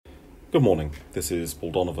Good morning. This is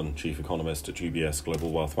Paul Donovan, Chief Economist at UBS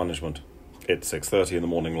Global Wealth Management. It's 6:30 in the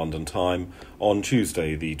morning London time on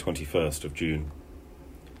Tuesday, the 21st of June.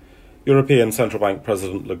 European Central Bank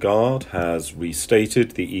President Lagarde has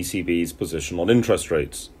restated the ECB's position on interest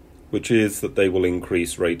rates, which is that they will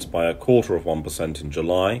increase rates by 0.25% in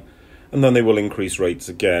July, and then they will increase rates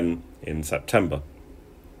again in September.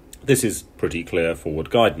 This is pretty clear forward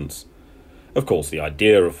guidance. Of course, the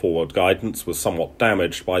idea of forward guidance was somewhat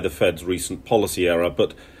damaged by the Fed's recent policy error,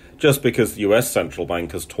 but just because the US Central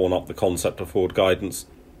Bank has torn up the concept of forward guidance,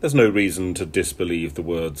 there's no reason to disbelieve the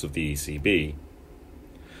words of the ECB.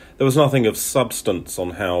 There was nothing of substance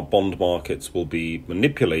on how bond markets will be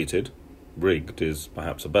manipulated. Rigged is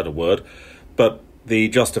perhaps a better word, but the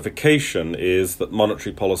justification is that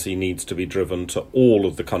monetary policy needs to be driven to all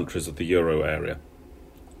of the countries of the euro area.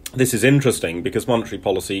 This is interesting because monetary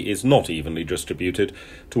policy is not evenly distributed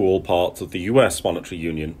to all parts of the US monetary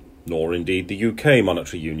union, nor indeed the UK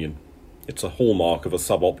monetary union. It's a hallmark of a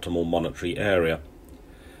suboptimal monetary area.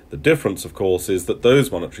 The difference, of course, is that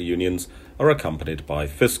those monetary unions are accompanied by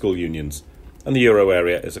fiscal unions, and the euro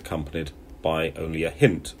area is accompanied by only a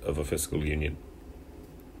hint of a fiscal union.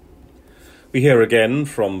 We hear again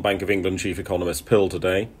from Bank of England Chief Economist Pill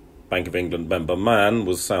today. Bank of England member Mann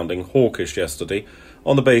was sounding hawkish yesterday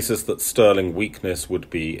on the basis that sterling weakness would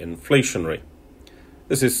be inflationary.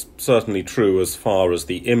 This is certainly true as far as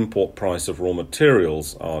the import price of raw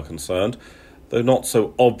materials are concerned, though not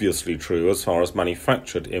so obviously true as far as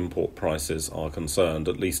manufactured import prices are concerned,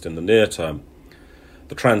 at least in the near term.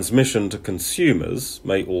 The transmission to consumers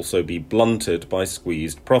may also be blunted by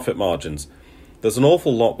squeezed profit margins. There's an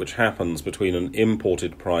awful lot which happens between an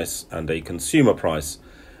imported price and a consumer price,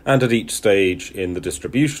 and at each stage in the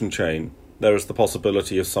distribution chain, there is the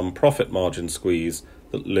possibility of some profit margin squeeze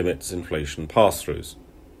that limits inflation pass-throughs.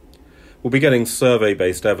 We'll be getting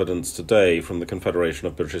survey-based evidence today from the Confederation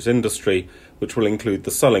of British Industry, which will include the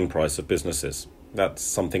selling price of businesses. That's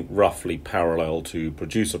something roughly parallel to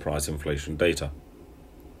producer price inflation data.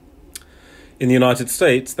 In the United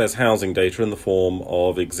States, there's housing data in the form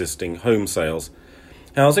of existing home sales.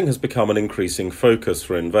 Housing has become an increasing focus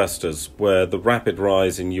for investors, where the rapid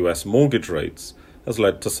rise in US mortgage rates has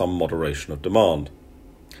led to some moderation of demand.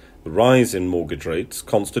 The rise in mortgage rates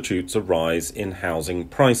constitutes a rise in housing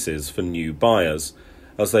prices for new buyers,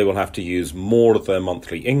 as they will have to use more of their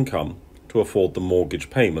monthly income to afford the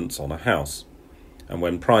mortgage payments on a house. And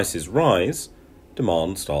when prices rise,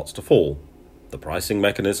 demand starts to fall. The pricing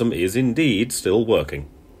mechanism is indeed still working.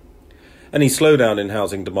 Any slowdown in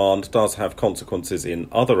housing demand does have consequences in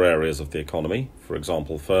other areas of the economy, for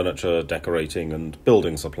example, furniture, decorating, and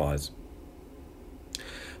building supplies.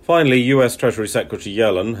 Finally, US Treasury Secretary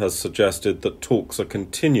Yellen has suggested that talks are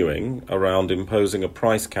continuing around imposing a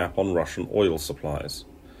price cap on Russian oil supplies.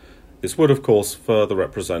 This would, of course, further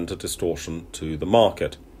represent a distortion to the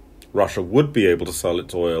market. Russia would be able to sell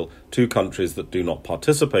its oil to countries that do not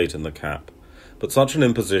participate in the cap, but such an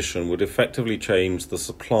imposition would effectively change the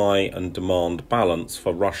supply and demand balance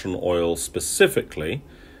for Russian oil specifically,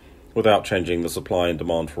 without changing the supply and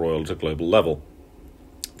demand for oil at a global level.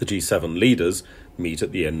 The G7 leaders meet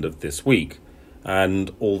at the end of this week,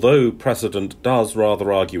 and although precedent does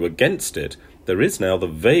rather argue against it, there is now the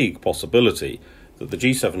vague possibility that the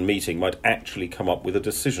G7 meeting might actually come up with a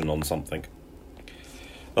decision on something.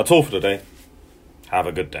 That's all for today. Have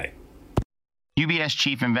a good day. UBS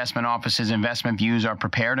Chief Investment Office's investment views are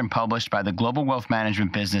prepared and published by the global wealth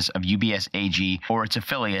management business of UBS AG or its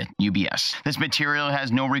affiliate, UBS. This material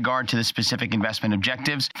has no regard to the specific investment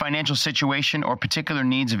objectives, financial situation, or particular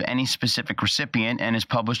needs of any specific recipient and is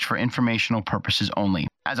published for informational purposes only.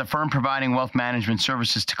 As a firm providing wealth management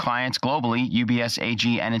services to clients globally, UBS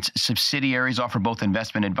AG and its subsidiaries offer both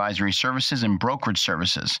investment advisory services and brokerage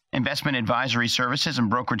services. Investment advisory services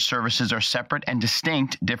and brokerage services are separate and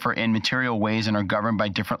distinct, differ in material ways, and are governed by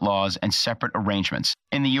different laws and separate arrangements.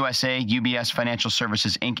 In the USA, UBS Financial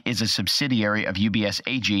Services Inc. is a subsidiary of UBS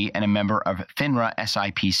AG and a member of FINRA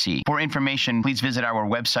SIPC. For information, please visit our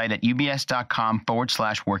website at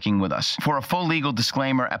ubs.com/working with us. For a full legal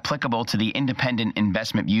disclaimer applicable to the independent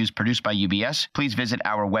investment views produced by UBS, please visit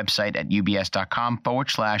our website at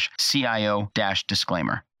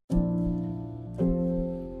ubs.com/CIO-disclaimer.